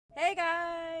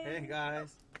Hey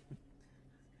guys.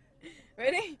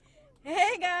 Ready?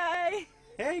 Hey guys.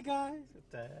 Hey guys. What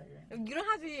the heck? You don't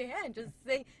have to use your hand. Just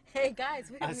say, hey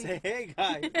guys. With I me. say hey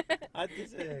guys. I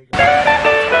just say hey guys.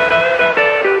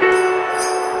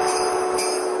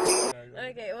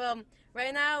 Okay, well,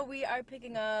 right now we are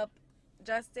picking up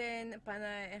Justin,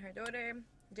 Pana, and her daughter,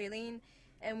 Jaylene,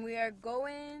 and we are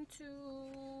going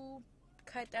to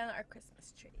cut down our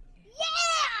Christmas tree.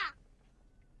 Yeah!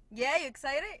 Yeah, you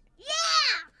excited? Yeah!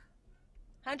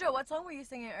 Handra, what song were you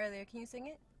singing earlier? Can you sing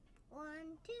it? 1,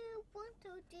 2, 1, 2,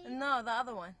 3. No, the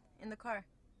other one in the car,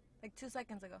 like 2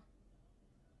 seconds ago.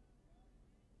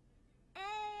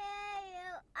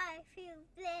 I feel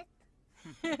blessed.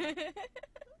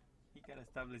 You gotta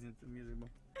stop listening to music, bro.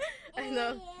 I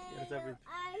know. I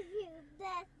feel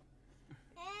blessed.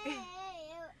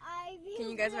 I feel Can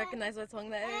you guys blessed. recognize what song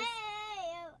that is?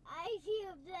 I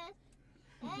feel blessed.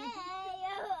 I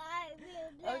feel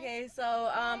blessed. Okay, so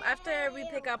after we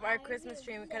pick up our Christmas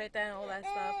tree and we cut it down and all that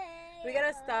stuff, we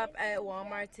gotta stop at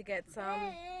Walmart to get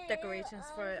some decorations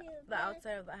for the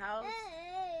outside of the house.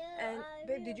 And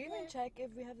babe, did you even check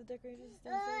if we have the decorations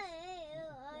downstairs?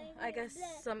 I guess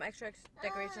some extra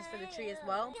decorations for the tree as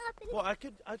well. Well, I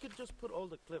could just put all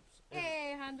the clips in.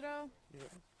 Hey, Alejandro. Yeah.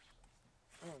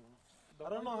 I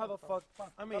don't know how the fuck.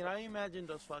 I mean, I imagine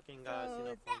those fucking guys, you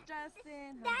know.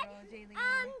 Justin, That, Alejandro, Jaylene.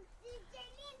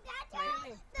 Jaylene, that's how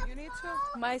the You need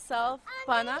phone- to. Myself,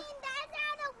 Pana, Jaylene, that's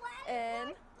how the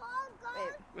and phone goes.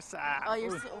 babe. What's up? Oh,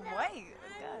 you're so white.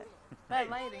 God. Bad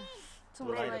lighting. Too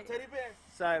much light. Teddy bear.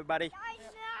 Sorry, buddy.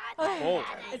 Oh,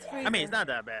 it's freezing. I mean, it's not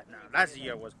that bad now. Last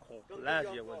year was cold.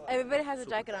 Last year was. Everybody has a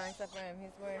jacket on except for him.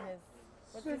 He's wearing his,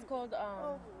 what's this called?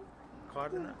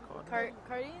 Cardinal.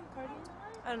 Cardigan?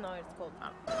 I don't know what it's called.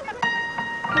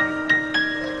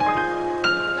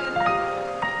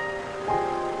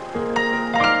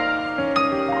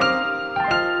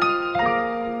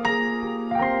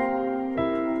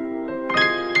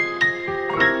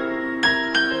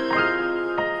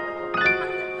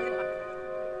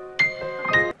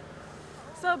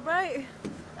 So bright.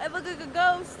 I look like a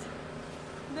ghost.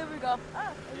 There we go.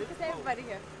 Ah, you can see everybody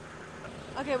here.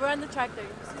 Okay, we're on the tractor. You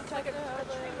see the tractor?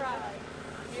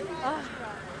 Ah.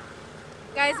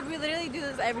 Guys, we literally do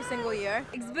this every single year.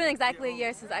 It's been exactly a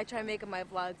year since I tried making my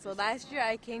vlog. So last year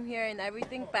I came here and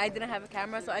everything, but I didn't have a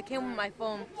camera, so I came with my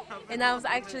phone and I was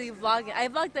actually vlogging. I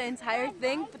vlogged the entire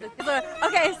thing. But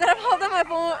okay, instead of holding my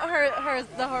phone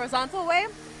the horizontal way,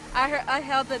 I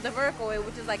held it the vertical way,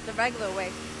 which is like the regular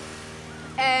way.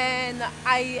 And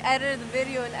I edited the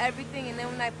video and everything, and then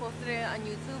when I posted it on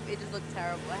YouTube, it just looked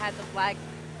terrible. I had the black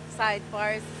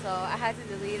sidebars, so I had to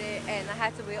delete it, and I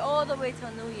had to wait all the way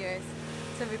till New Year's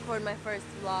to record my first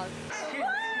vlog.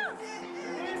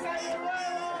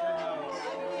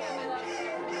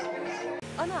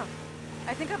 Oh no,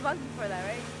 I think I vlogged before that,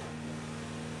 right?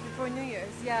 Before New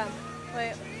Year's, yeah.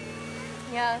 But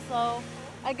yeah, so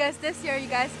I guess this year you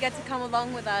guys get to come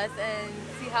along with us and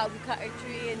see how we cut our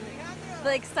tree and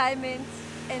the excitement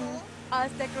and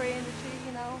us decorating the tree,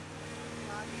 you know.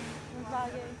 And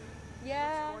vlogging.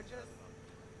 Yeah. Is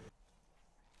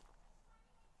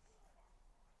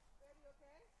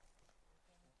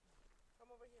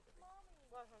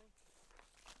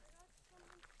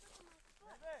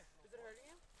it hurting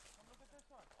you? Come look at this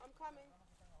one. I'm coming.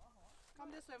 Come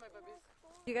this way, my puppies.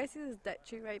 You guys see this dead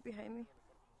tree right behind me?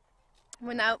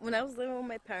 When I was living with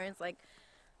my parents like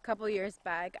a couple years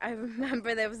back, I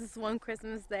remember there was this one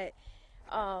Christmas that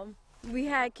we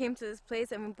came to this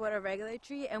place and we bought a regular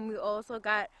tree, and we also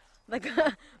got like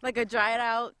a dried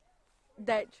out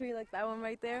dead tree like that one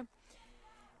right there.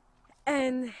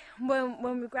 And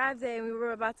when we grabbed it and we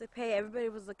were about to pay, everybody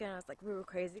was looking at us like we were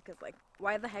crazy, because like,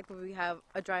 why the heck would we have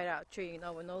a dried out tree, you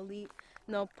know, with no leaf,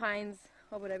 no pines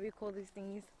or whatever you call these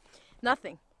things,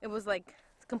 nothing. It was like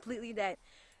completely dead.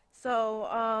 So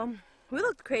we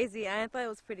looked crazy, and I thought it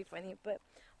was pretty funny, but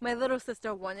my little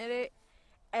sister wanted it.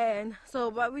 And so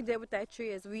what we did with that tree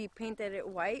is we painted it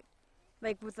white,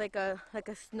 like with like a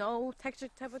snow texture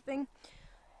type of thing.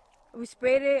 We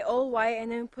sprayed it all white,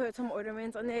 and then we put some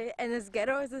ornaments on it. And as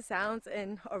ghetto as it sounds,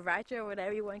 and or ratchet or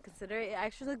whatever you want to consider it, it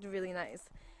actually looked really nice.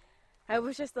 I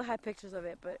wish I still had pictures of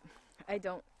it, but I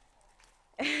don't.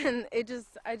 And I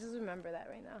just remember that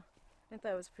right now. I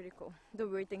thought it was pretty cool. The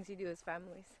weird things you do as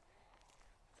families.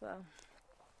 So.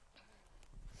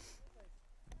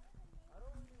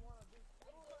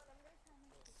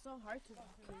 It's so hard to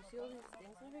walk. You see all these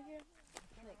things over here?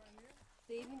 Like,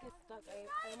 they even get stuck. I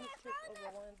almost tripped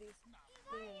over one of these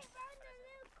things.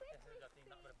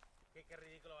 Qué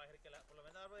ridículo va a ser que por lo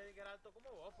menos va a llegar alto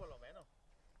como vos, por lo menos.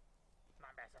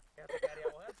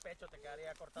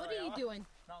 What are you doing?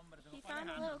 He found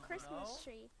a little Christmas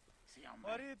tree.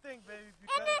 What do you think, baby? If you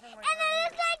And cut then, it from like and then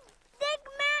it's like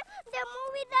Stickman, the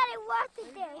movie that I watched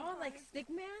today. Oh, like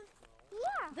Stickman?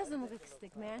 Yeah. Doesn't look like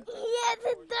Stickman. Yes,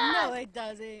 it does. No, it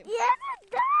doesn't. Yes,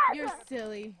 it does. You're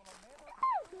silly.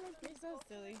 You're so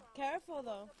silly. Careful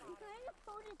though. I'm trying to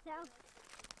pull it down.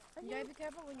 You gotta be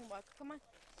careful when you walk. Come on.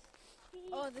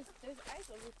 Oh, there's ice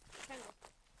over here. Tangle.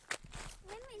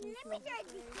 Let me try to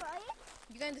destroy it.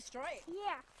 You gonna destroy it?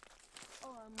 Yeah.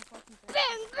 Oh, I'm fucking sorry.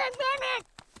 Bang, bang, bang, bang.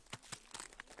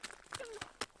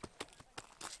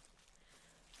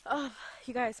 Oh,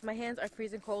 you guys, my hands are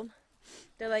freezing cold.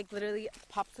 They're like literally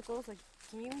popsicles. Like,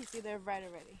 can you even see they're red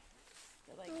already?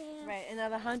 They're like red. And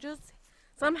Alejandro's,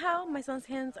 somehow my son's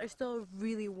hands are still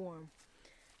really warm.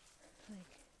 Like,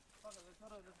 let's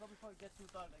go before it gets too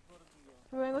dark. Like, go to the,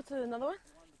 we're gonna go to another one?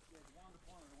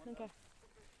 Okay.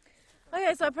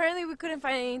 Okay, so apparently we couldn't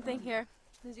find anything here.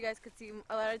 As you guys could see,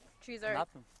 a lot of trees are.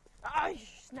 Nothing. Ah,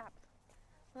 snap.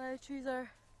 A lot of trees are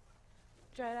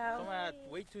dried out. Someone had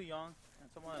way too young, and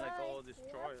someone like all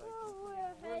destroyed.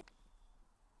 Like,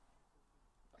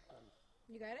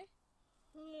 You got it?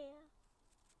 Yeah.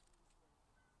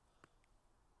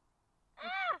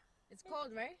 It's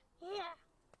cold, right? Yeah.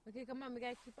 Okay, come on, we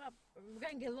gotta keep up. We're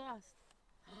gonna get lost.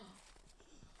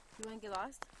 You wanna get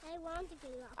lost? I want to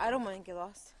get lost. I don't wanna get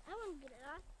lost. I want to get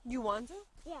lost. You want to?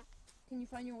 Yeah. Can you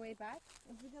find your way back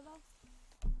if we get lost?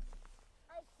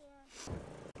 I can.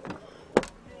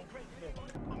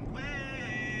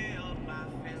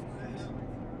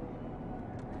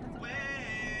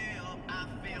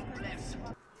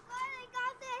 I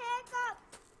got the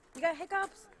hiccups. You got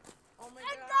hiccups? Oh my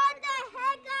I god. got the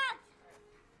hiccups.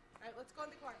 Alright, let's go in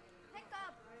the car.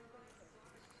 Hiccups.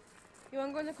 You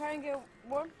wanna go in the car and get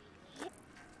warm?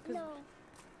 No.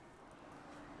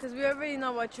 Because we already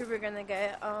know what tree we're gonna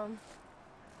get. Well,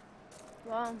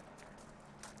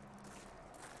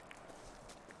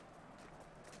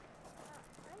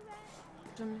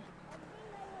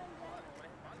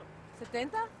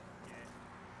 70?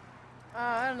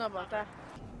 I don't know about that.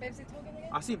 Babe, say token again?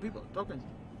 I see people talking.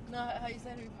 No, how you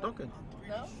said it before? Talking.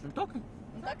 No? I'm talking.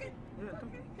 I'm talking? Yeah,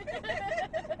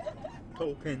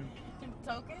 talking.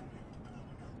 Token.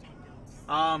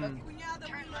 Cuñado,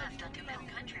 we love you.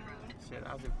 Shit,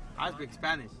 I speak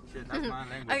Spanish. Shit, that's my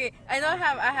language. Okay, I know I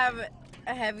have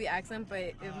a heavy accent, but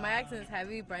if my accent is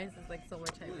heavy, Brian's is like so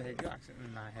much Your heavier. accent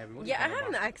is not heavy. What Yeah, I you have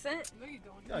talking an accent. No, you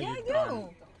don't. about? Yeah, you I don't.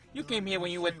 do. You came here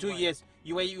when you were 2 years.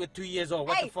 You were 2 years old.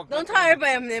 What Hey, the fuck? don't tell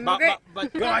everybody I'm an immigrant.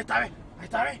 But girl, I thought it.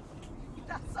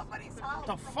 That's somebody's house.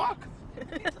 The fuck?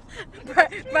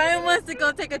 Brian wants to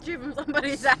go take a trip from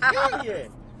somebody's house. Yeah.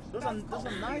 Those are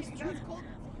nice trees. That's cool.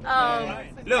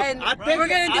 Look, and I take we're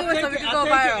gonna do it so we can go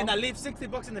viral. and I leave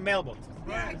 $60 in the mailbox.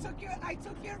 Yeah, I took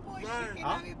your boy. She can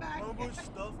have me back. It looks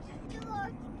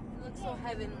so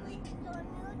heavenly,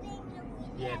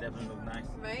 Yeah, definitely look nice.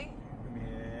 right?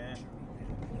 Yeah.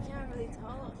 You can't really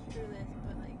tell through this,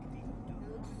 but like, it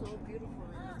looks so beautiful.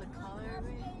 The color of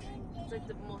it, it's like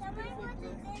the most beautiful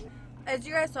blue. As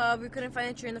you guys saw, we couldn't find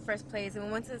a tree in the first place, and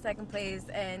we went to the second place,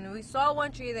 and we saw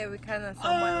one tree that we kind of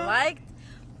somewhat liked,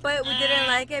 but we didn't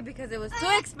like it because it was too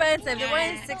expensive. They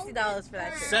wanted $60 for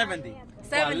that tree. 70. For a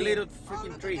 70. little Oh, freaking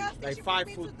look, tree. gas station Like for 5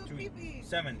 me foot to do tree. pee-pee.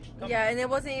 70. Yeah, and it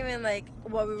wasn't even like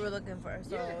what we were looking for,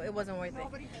 so it wasn't worth it.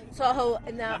 Nobody. So now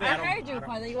I mean, I I don't- heard you, I don't-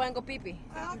 Father. You want to go pee pee?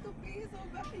 I have to pee so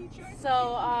bad. You trying to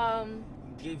So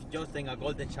Give Justin a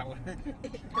golden shower.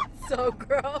 so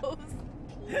gross.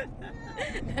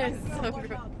 That's so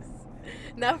gross.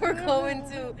 Now we're going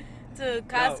to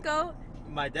Costco.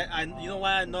 My dad, you know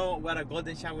why I know what a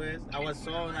golden shower is? I was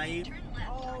so naive.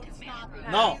 Oh, stop it.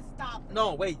 No. Please Stop it.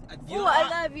 No, wait. You Ooh, know I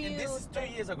what? love And you. this is 2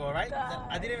 years ago, right? God.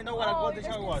 I didn't even know what a Oh, golden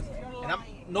you're shower was. You're And I'm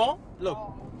lying. no, look.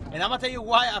 And I'm gonna tell you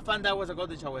why I found out what a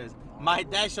golden shower is. My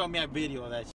dad showed me a video of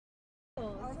that. I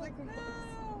was like,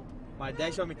 no. My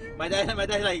dad showed me. My dad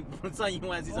like, son, you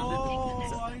wanna see something?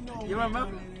 Oh, I know. You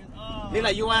remember? He's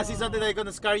like, you wanna see something that's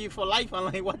gonna scar you for life? I'm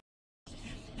like, what?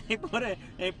 He put a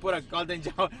golden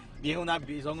shower. Son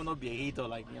unos viejitos,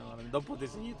 like, you know, don't put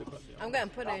this in YouTube. I'm gonna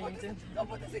put it in YouTube. Don't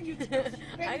put this in YouTube.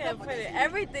 I gotta put it.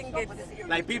 Everything gets.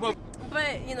 Like people,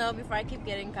 But you know, before I keep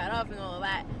getting cut off and all of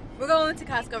that, we're going to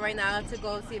Costco right now to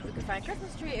go see if we can find a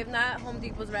Christmas tree. If not, Home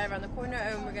Depot's right around the corner,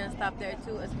 and we're gonna stop there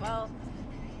too as well.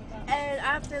 And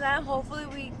after that,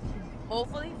 hopefully,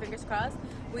 fingers crossed,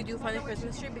 we do find a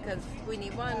Christmas tree because we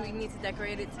need one. We need to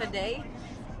decorate it today,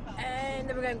 and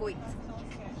then we're gonna go eat.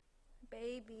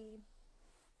 Baby,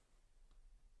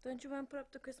 don't you want to put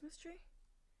up the Christmas tree?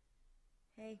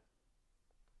 Hey,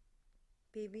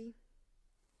 baby.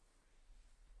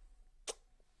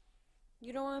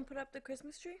 You don't want to put up the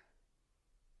Christmas tree?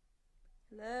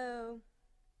 Hello?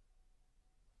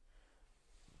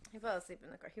 He fell asleep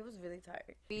in the car. He was really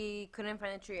tired. We couldn't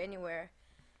find a tree anywhere.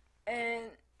 And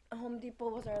Home Depot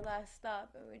was our last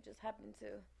stop, and we just happened to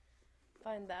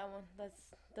find that one.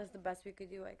 That's the best we could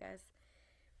do, I guess.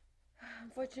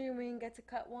 Unfortunately, we didn't get to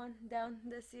cut one down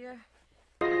this year.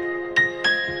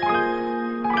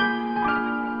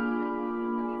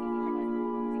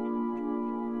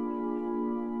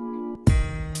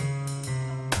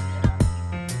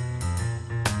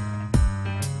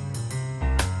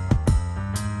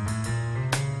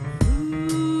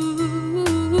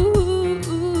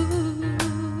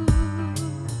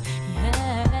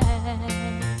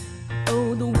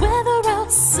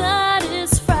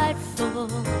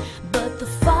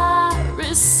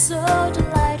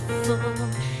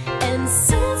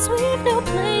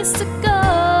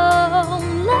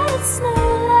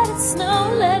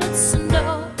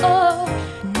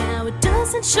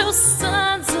 Show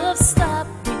signs of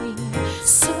stopping,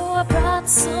 so I brought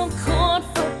some corn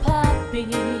for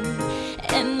popping,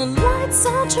 and the lights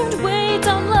are turned way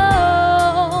down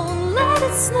low. Let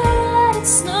it snow, let it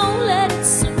snow, let it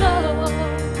snow.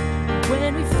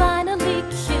 When we finally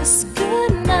kiss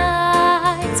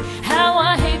goodnight, how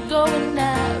I hate going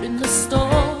out in the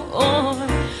storm.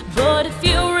 But if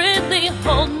you really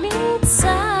hold me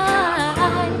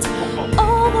tight,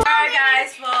 Alright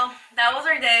guys, well, that was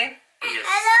our day.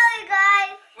 Hello, you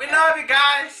guys. We love you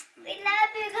guys. We love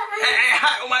you guys. Hey,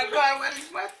 oh my God, what?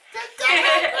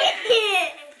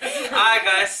 Alright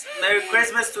guys, Merry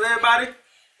Christmas to everybody.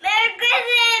 Merry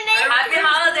Christmas. Happy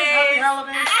holidays. Happy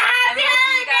holidays. Happy And we'll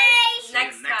see you guys holidays.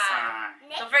 next Next time.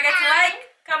 time. Don't forget to like,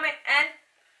 comment, and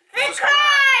Subscribe.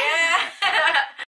 yeah.